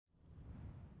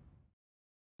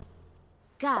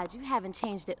God, you haven't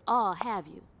changed at all, have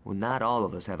you? Well, not all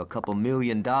of us have a couple $1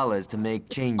 million to make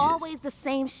changes. It's always the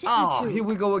same shit you Oh, choose. here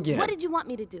we go again. What did you want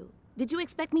me to do? Did you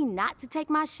expect me not to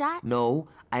take my shot? No,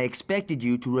 I expected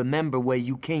you to remember where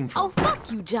you came from. Oh,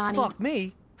 fuck you, Johnny. Fuck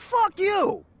me? Fuck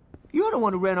you! You're the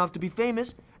one who ran off to be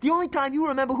famous. The only time you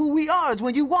remember who we are is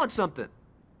when you want something.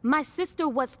 My sister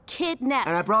was kidnapped.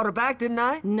 And I brought her back, didn't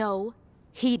I? No,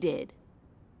 he did.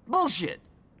 Bullshit!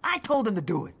 I told him to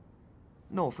do it.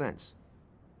 No offense.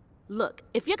 Look,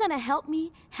 if you're gonna help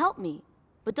me, help me.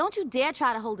 But don't you dare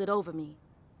try to hold it over me.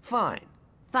 Fine.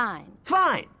 Fine.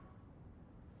 Fine!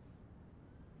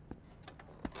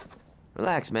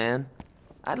 Relax, man.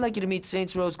 I'd like you to meet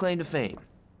Saints Row's claim to fame.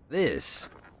 This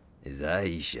is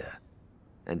Aisha.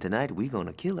 And tonight, we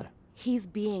gonna kill her. He's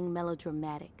being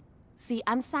melodramatic. See,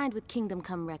 I'm signed with Kingdom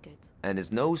Come Records. And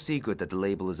it's no secret that the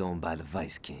label is owned by the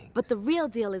Vice King. But the real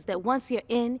deal is that once you're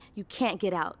in, you can't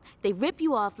get out. They rip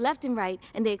you off left and right,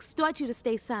 and they extort you to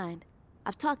stay signed.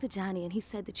 I've talked to Johnny, and he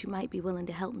said that you might be willing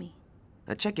to help me.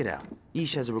 Now check it out.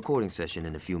 Ish has a recording session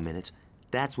in a few minutes.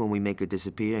 That's when we make her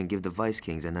disappear and give the Vice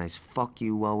Kings a nice fuck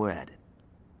you while we're at it.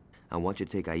 I want you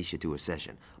to take Aisha to her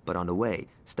session, but on the way,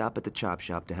 stop at the chop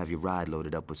shop to have your ride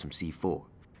loaded up with some C4.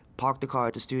 Park the car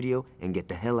at the studio and get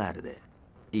the hell out of there.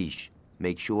 Ish,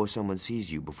 make sure someone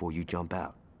sees you before you jump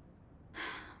out.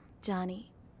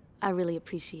 Johnny, I really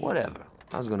appreciate it. Whatever.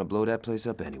 I was gonna blow that place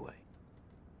up anyway.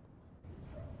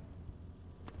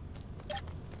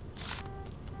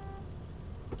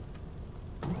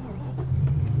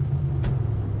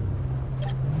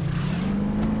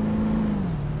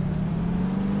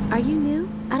 Are you new?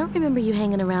 I don't remember you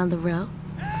hanging around the row.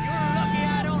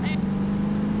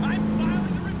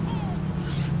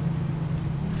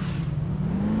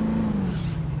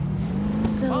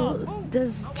 So,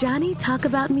 does Johnny talk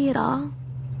about me at all?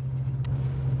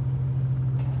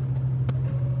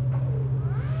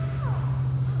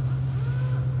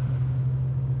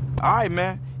 All right,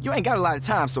 man. You ain't got a lot of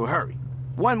time, so hurry.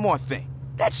 One more thing.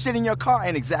 That shit in your car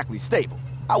ain't exactly stable.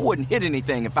 I wouldn't hit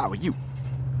anything if I were you.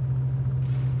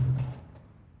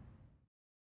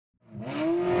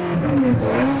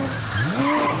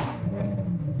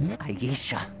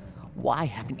 Aisha, why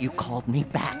haven't you called me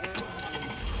back?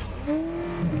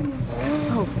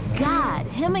 Oh, God,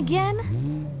 him again?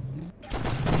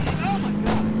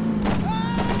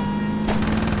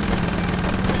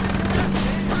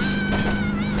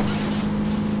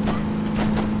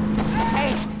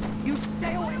 Hey, you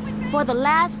stay away with me! For the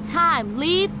last time,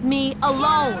 leave me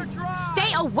alone.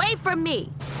 Stay away from me.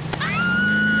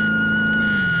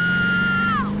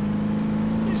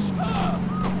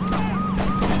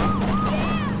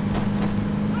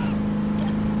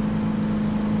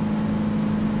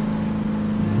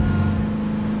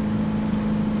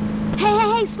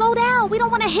 Hey, slow down. We don't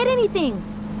want to hit anything.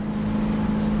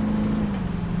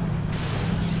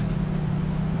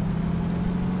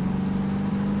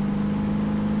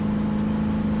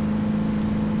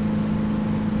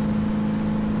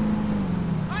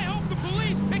 I hope the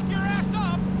police pick your ass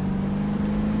up!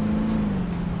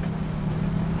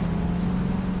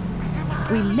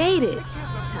 We made it.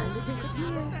 Time to disappear.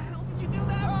 What the hell did you do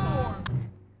that for?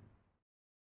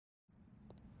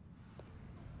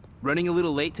 Running a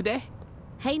little late today?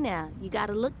 Hey now, you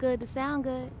gotta look good to sound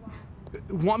good.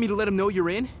 Want me to let him know you're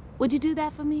in? Would you do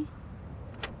that for me?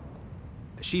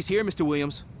 She's here, Mr.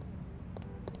 Williams.